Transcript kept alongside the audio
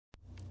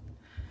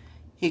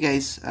Hey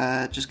guys,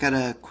 just got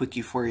a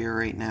quickie for you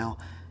right now.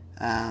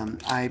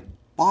 I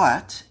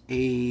bought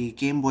a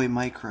Game Boy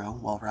Micro,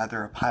 well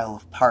rather a pile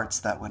of parts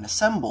that when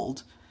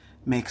assembled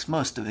makes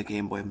most of a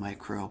Game Boy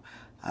Micro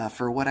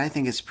for what I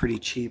think is pretty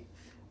cheap.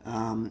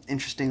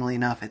 Interestingly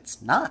enough,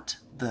 it's not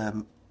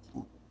the...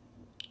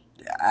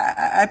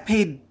 I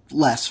paid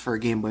less for a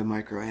Game Boy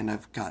Micro and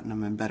I've gotten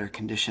them in better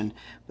condition.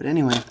 But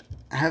anyway,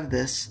 I have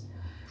this.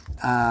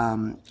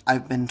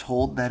 I've been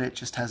told that it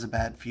just has a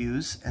bad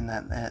fuse and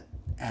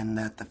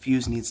that the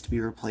fuse needs to be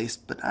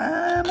replaced, but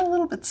I'm a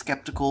little bit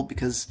skeptical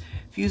because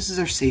fuses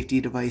are safety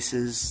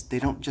devices. They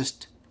don't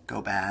just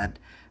go bad.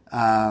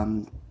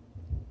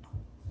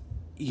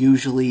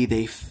 Usually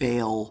they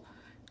fail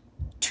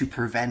to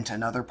prevent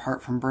another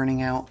part from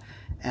burning out,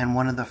 and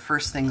one of the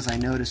first things I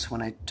noticed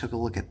when I took a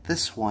look at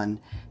this one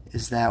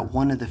is that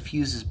one of the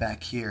fuses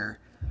back here,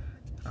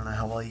 I don't know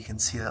how well you can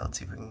see that, let's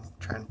see if we can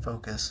try and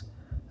focus,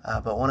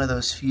 but one of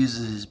those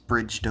fuses is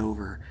bridged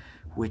over,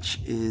 which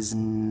is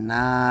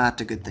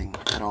not a good thing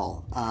at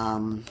all.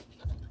 I'm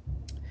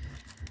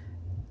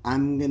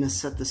gonna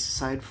set this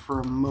aside for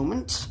a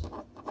moment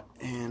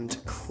and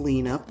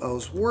clean up. I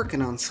was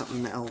working on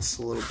something else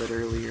a little bit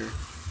earlier.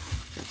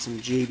 Got some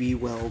JB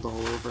Weld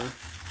all over.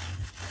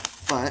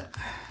 But,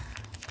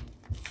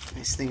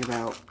 nice thing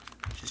about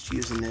just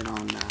using it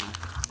on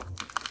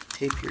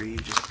tape here, you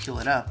just peel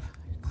it up,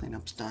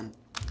 cleanup's done.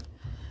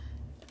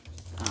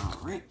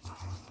 Alright.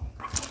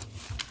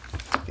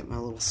 Get my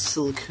little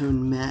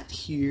silicone mat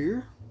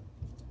here.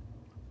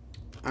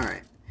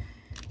 Alright,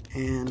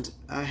 and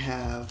I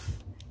have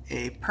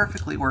a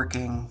perfectly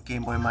working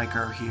Game Boy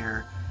Micro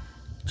here,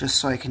 just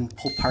so I can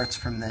pull parts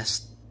from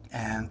this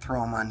and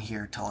throw them on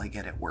here till I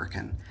get it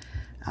working.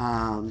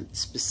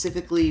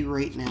 Specifically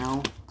right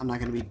now, I'm not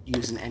going to be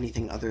using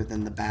anything other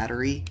than the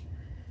battery,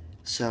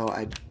 so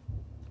I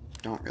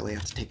don't really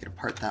have to take it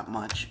apart that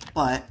much,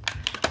 but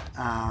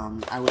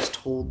I was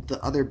told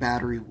the other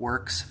battery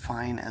works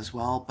fine as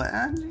well, but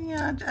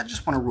yeah, I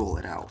just want to rule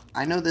it out.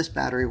 I know this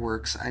battery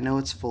works, I know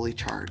it's fully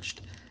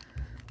charged,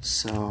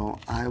 so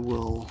I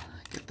will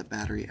get the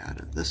battery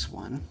out of this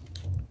one,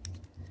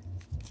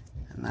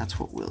 and that's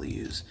what we'll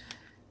use.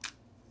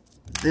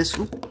 This,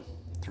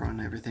 throwing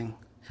everything.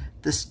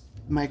 This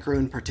micro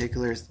in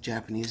particular is the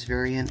Japanese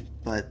variant,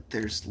 but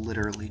there's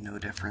literally no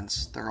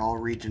difference. They're all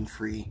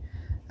region-free.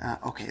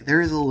 Okay,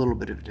 there is a little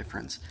bit of a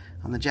difference.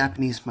 On the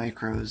Japanese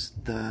micros,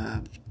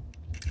 the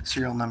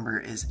serial number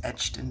is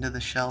etched into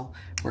the shell,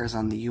 whereas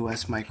on the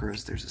US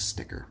micros, there's a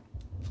sticker.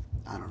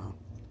 I don't know.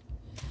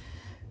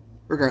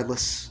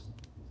 Regardless,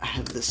 I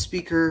have this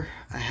speaker,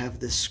 I have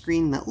this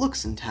screen that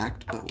looks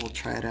intact, but we'll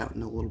try it out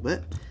in a little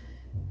bit,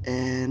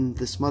 and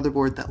this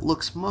motherboard that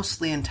looks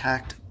mostly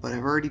intact, but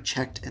I've already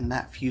checked and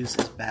that fuse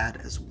is bad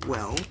as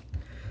well.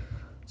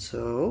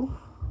 So,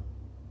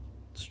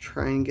 let's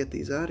try and get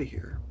these out of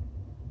here.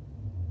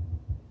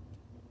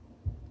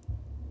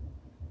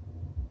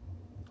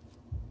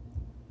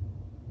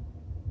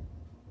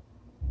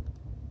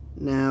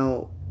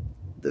 Now,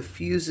 the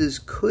fuses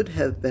could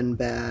have been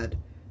bad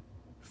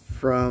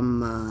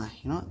from,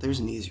 you know what, there's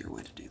an easier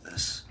way to do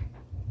this.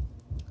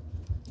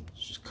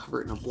 Just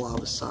cover it in a blob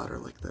of solder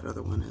like that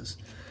other one is.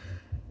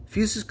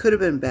 Fuses could have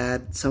been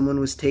bad. Someone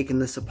was taking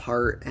this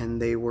apart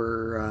and they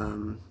were,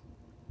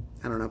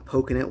 I don't know,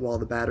 poking it while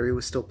the battery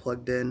was still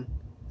plugged in.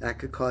 That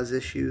could cause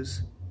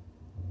issues.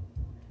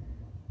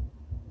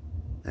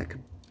 That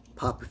could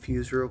pop a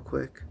fuse real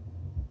quick.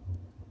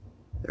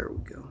 There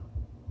we go.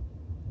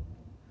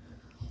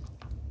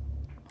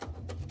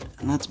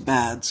 And that's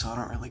bad, so I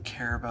don't really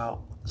care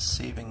about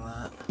saving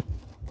that.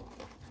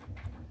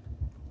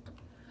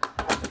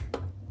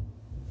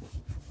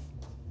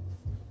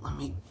 Let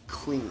me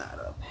clean that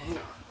up. Hang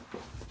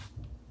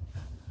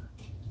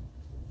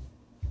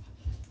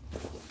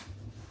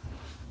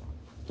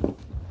on.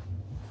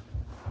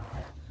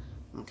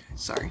 Okay,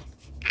 sorry.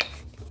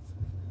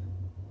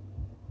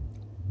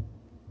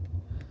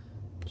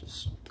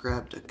 Just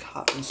grabbed a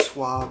cotton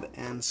swab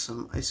and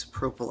some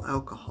isopropyl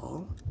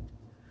alcohol.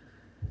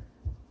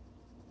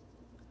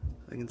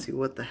 I can see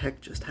what the heck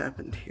just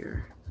happened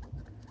here.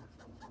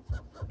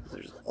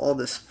 There's all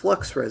this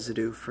flux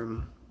residue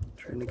from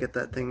trying to get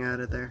that thing out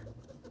of there.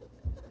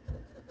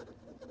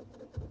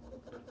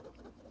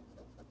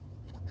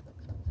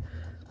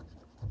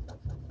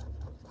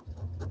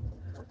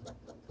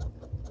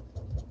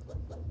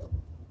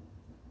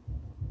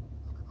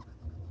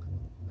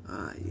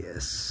 Ah,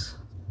 yes.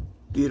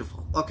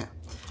 Beautiful. Okay.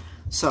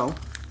 So,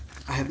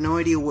 I have no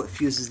idea what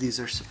fuses these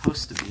are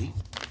supposed to be.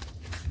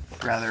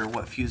 Rather,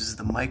 what fuses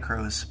the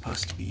micro is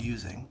supposed to be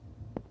using.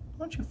 Why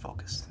don't you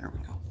focus? There we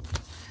go.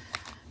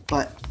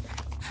 But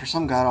for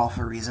some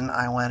god-awful reason,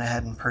 I went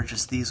ahead and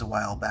purchased these a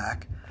while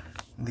back.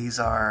 These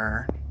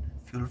are,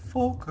 if you'll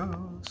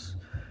focus,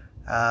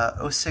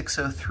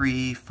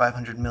 0603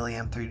 500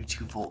 milliamp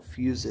 32 volt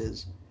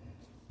fuses.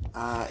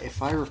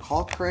 If I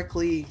recall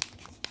correctly,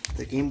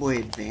 the Game Boy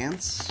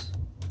Advance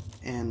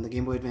and the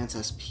Game Boy Advance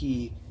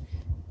SP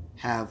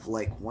have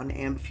like 1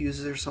 amp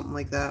fuses or something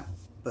like that,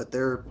 but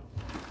they're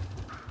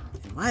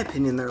In my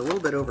opinion, they're a little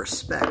bit over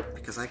spec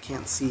because I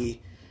can't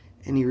see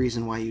any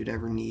reason why you'd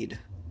ever need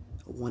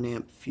a 1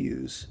 amp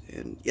fuse.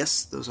 And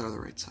yes, those are the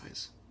right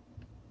size.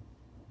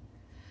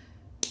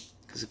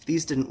 Because if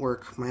these didn't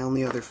work, my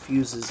only other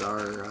fuses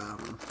are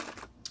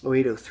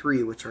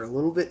 0803, which are a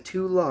little bit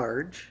too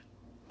large.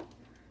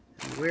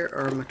 And where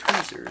are my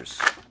tweezers?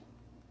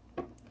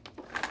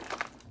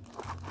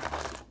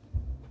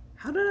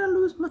 How did I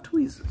lose my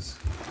tweezers?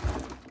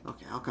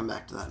 Okay, I'll come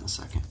back to that in a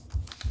second.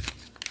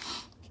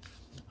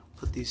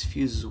 Put these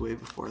fuses away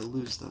before I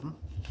lose them.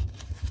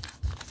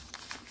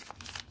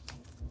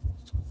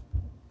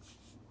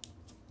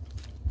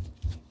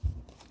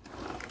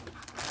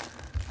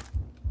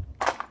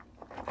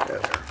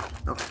 There.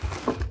 Okay.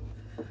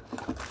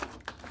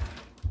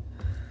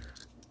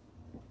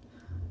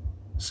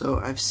 So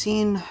I've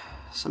seen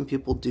some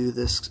people do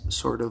this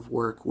sort of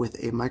work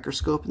with a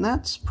microscope, and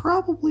that's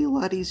probably a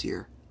lot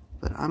easier.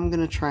 But I'm going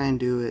to try and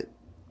do it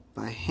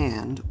by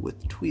hand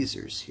with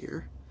tweezers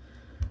here.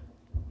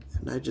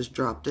 And I just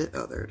dropped it.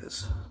 Oh, there it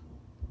is.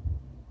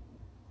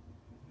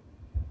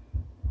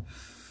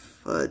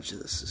 Fudge,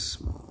 this is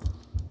small.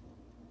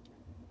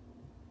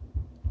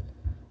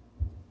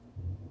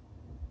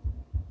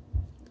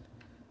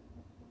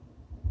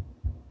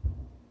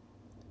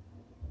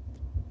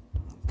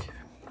 Okay.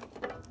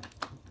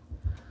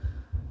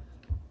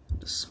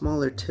 A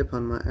smaller tip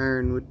on my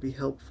iron would be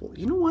helpful.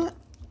 You know what?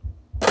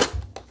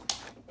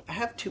 I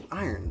have 2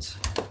 irons.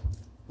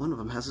 One of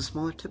them has a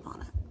smaller tip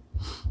on it.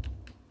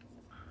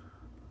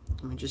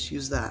 Let me just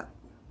use that.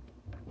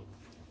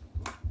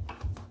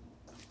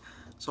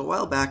 So a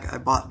while back I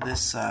bought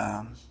this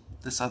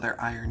this other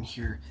iron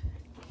here.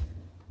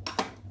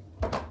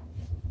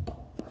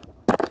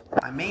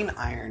 My main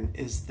iron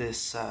is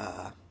this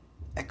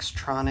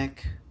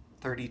Xtronic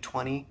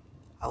 3020.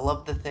 I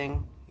love the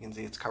thing. You can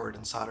see it's covered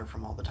in solder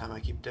from all the time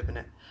I keep dipping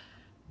it.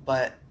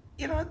 But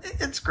you know,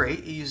 it's great.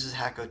 It uses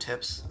Hakko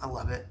tips. I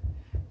love it.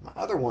 My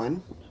other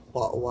one,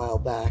 bought a while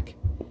back,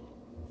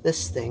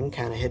 this thing,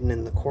 kind of hidden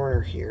in the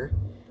corner here,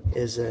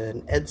 is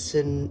an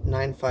Edson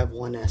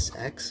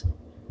 951SX.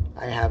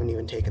 I haven't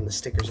even taken the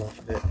stickers off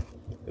of it.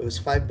 It was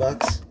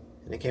 $5,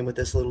 and it came with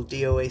this little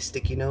DOA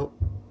sticky note.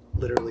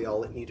 Literally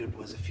all it needed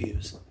was a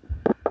fuse.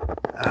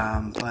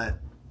 But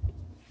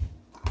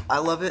I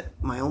love it.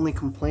 My only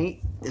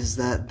complaint is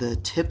that the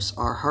tips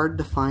are hard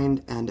to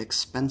find and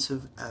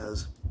expensive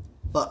as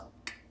fuck.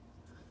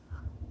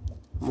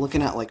 I'm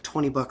looking at like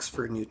 20 bucks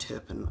for a new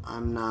tip, and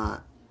I'm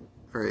not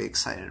very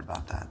excited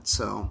about that.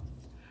 So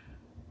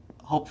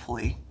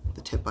hopefully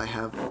the tip I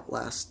have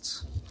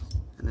lasts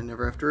and I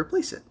never have to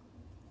replace it.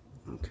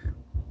 Okay.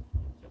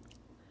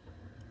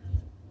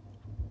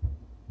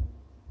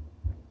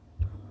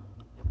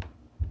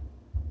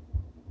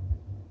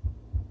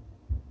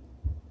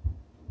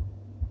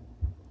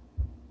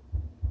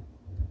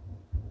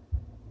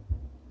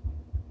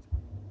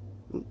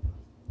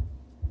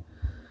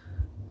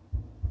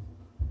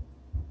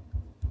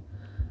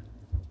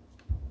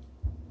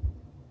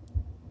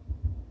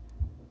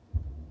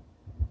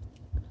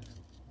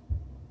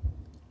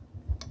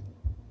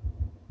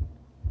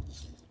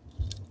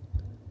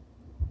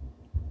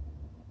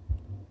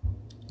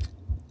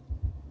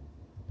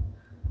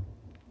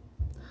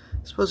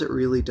 I suppose it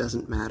really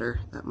doesn't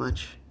matter that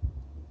much,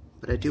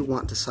 but I do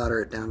want to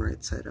solder it down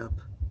right side up.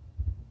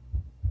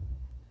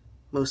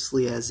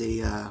 Mostly as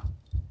a,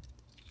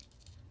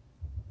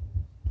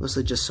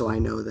 mostly just so I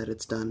know that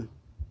it's done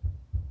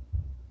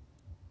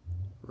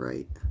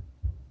right.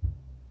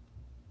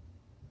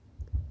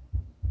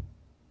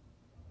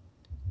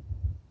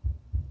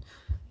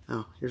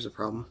 Oh, here's a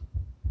problem.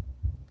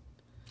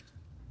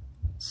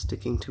 It's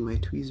sticking to my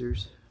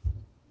tweezers.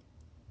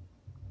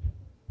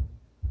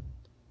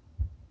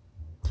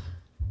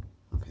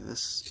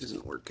 This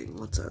isn't working.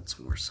 Let's add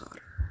some more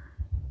solder.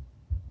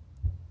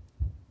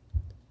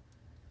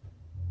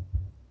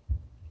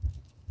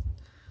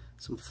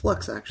 Some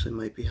flux actually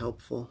might be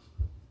helpful.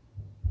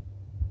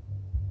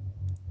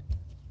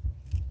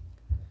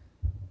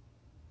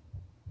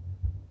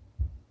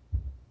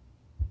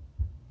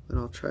 But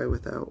I'll try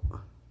without.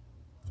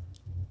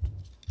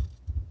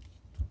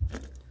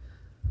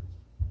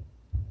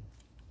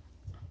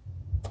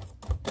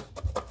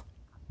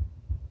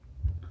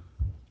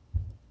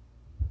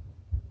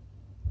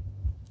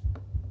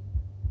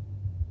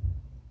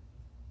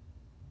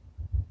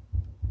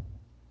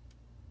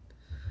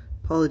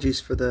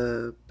 Apologies for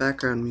the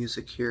background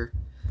music here.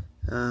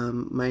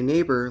 My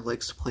neighbor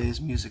likes to play his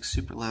music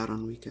super loud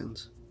on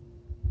weekends.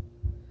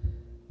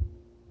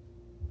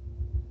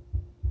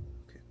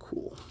 Okay,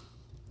 cool.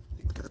 I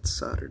think that's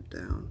soldered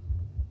down.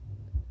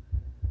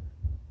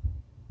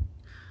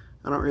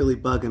 I don't really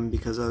bug him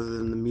because other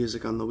than the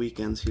music on the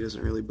weekends, he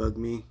doesn't really bug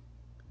me.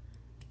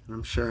 And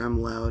I'm sure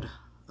I'm loud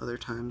other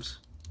times.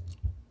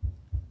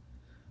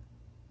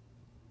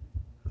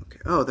 Okay,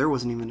 oh, there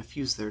wasn't even a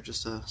fuse there,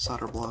 just a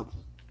solder blob.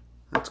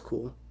 That's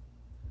cool.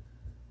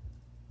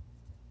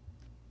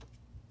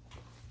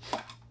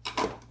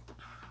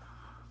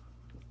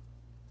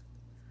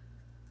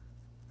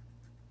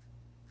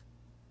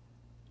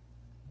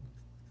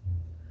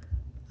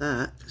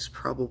 That is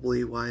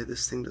probably why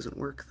this thing doesn't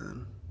work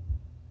then.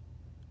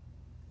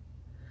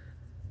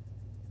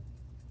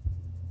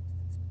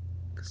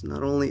 Because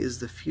not only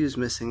is the fuse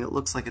missing, it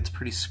looks like it's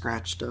pretty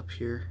scratched up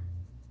here.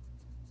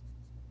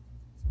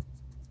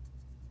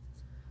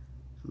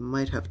 I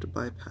might have to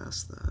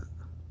bypass that.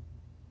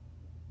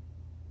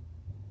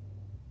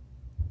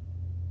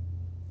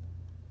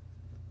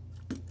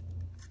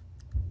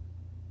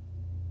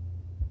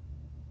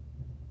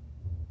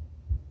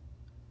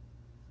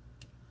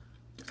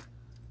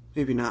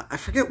 Maybe not. I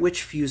forget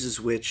which fuse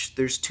is which.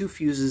 There's two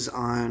fuses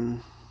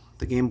on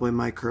the Game Boy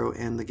Micro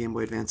and the Game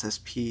Boy Advance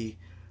SP.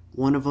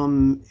 One of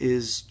them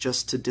is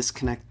just to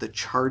disconnect the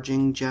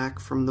charging jack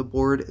from the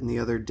board, and the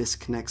other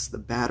disconnects the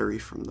battery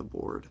from the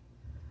board.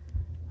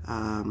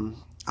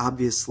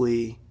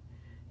 Obviously,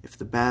 if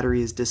the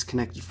battery is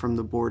disconnected from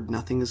the board,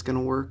 nothing is going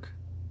to work.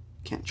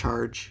 Can't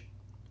charge,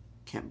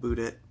 can't boot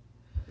it.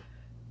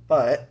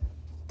 But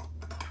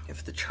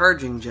if the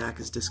charging jack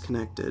is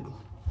disconnected,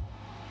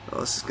 oh,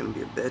 this is going to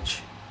be a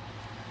bitch,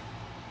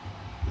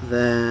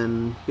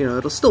 then, you know,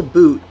 it'll still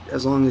boot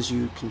as long as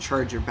you can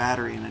charge your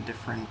battery in a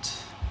different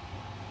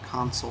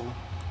console.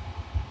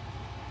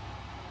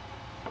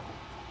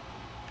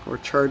 Or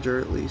charger,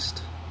 at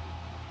least.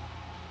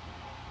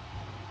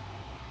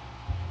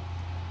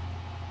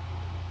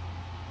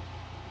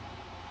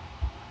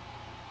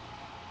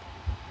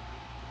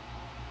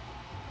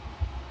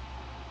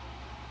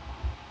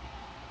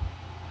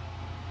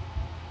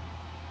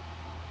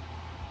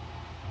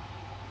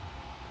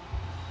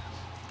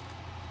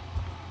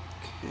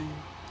 Okay.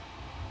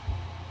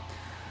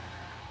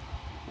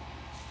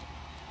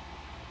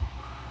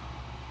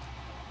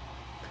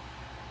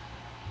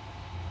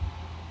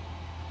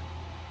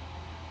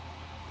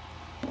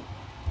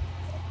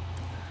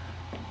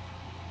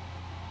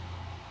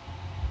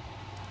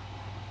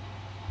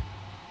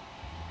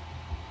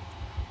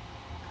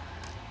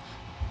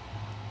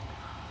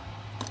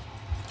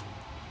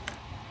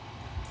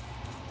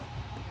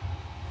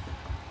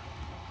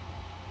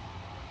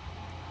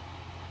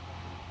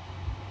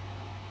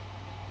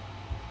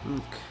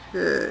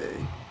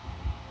 Okay.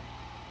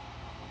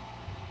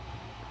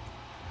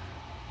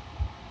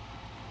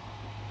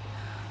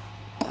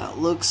 That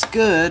looks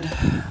good.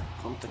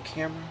 Pump the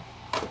camera.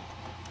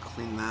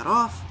 Clean that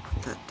off.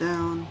 Put that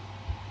down.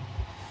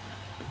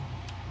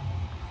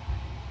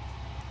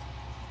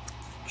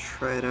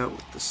 Try it out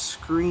with the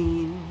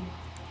screen.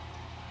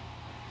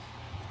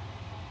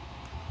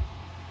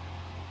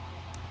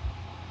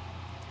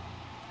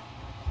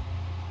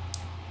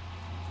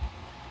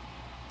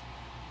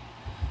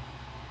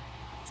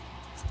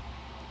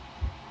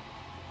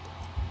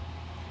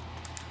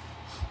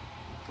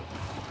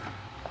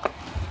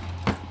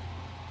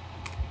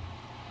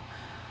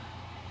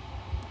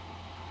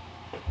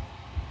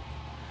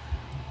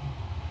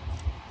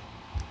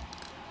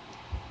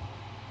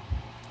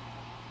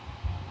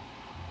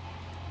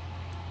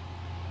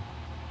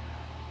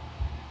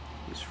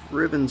 These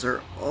ribbons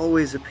are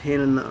always a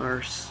pain in the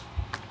arse.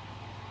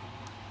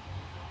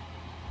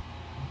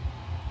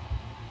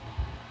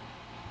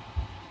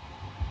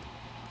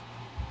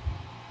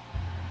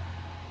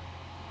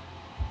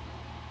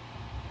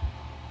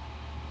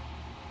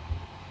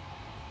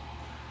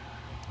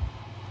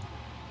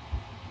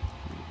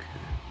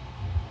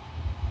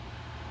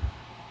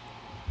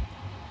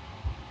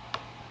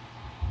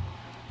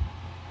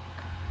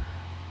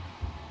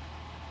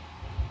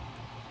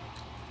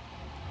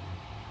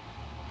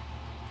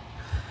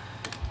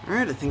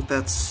 Alright, I think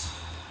that's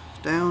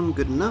down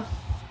good enough,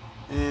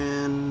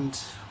 and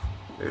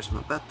there's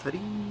my battery.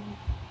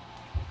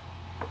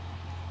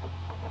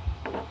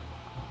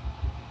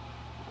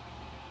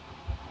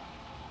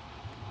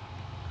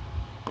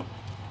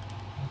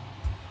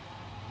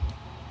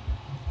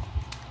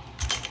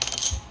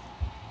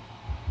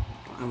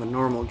 Don't have a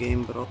normal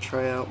game, but I'll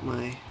try out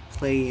my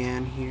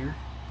play-yan here.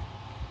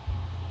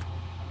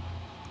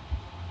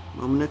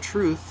 Moment of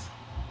truth.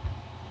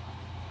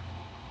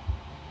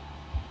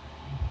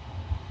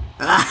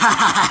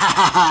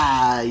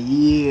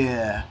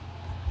 Yeah.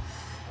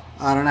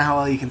 I don't know how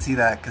well you can see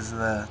that because of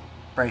the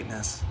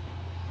brightness,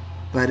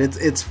 but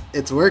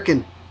it's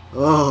working.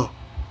 Oh,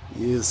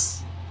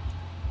 yes.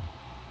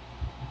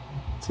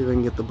 Let's see if I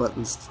can get the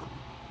buttons.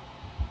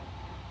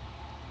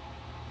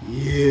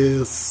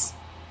 Yes.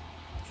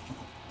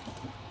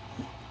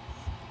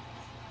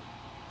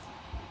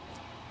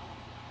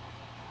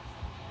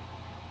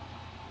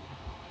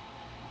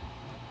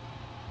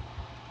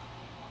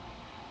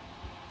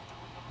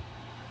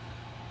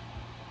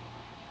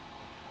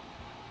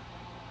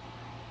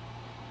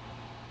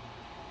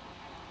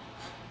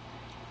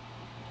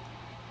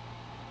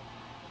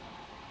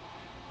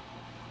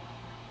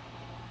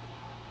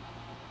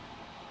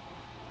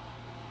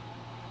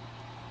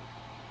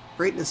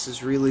 Brightness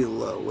is really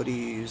low. What do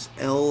you use?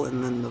 L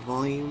and then the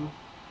volume?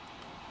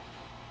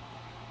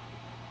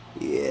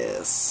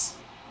 Yes.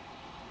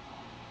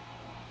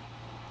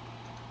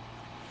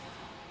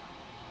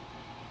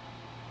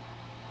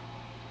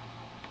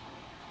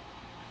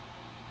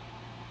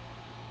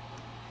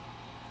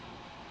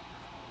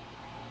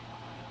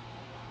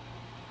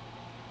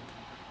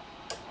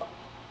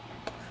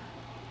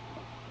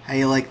 How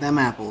you like them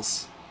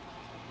apples?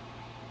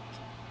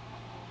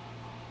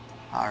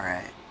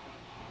 Alright.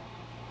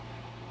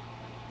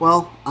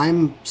 Well,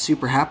 I'm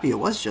super happy it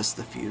was just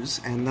the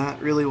fuse, and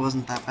that really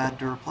wasn't that bad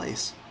to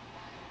replace.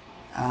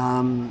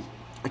 I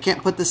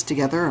can't put this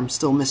together. I'm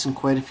still missing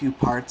quite a few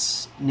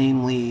parts,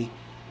 namely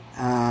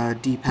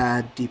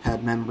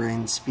D-pad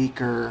membrane,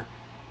 speaker,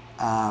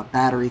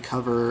 battery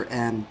cover,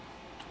 and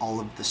all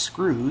of the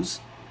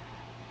screws.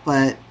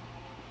 But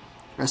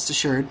rest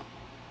assured,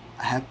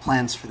 I have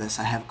plans for this.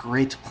 I have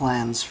great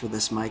plans for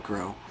this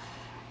micro.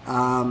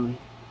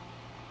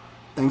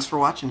 Thanks for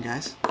watching,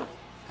 guys.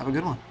 Have a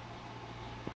good one.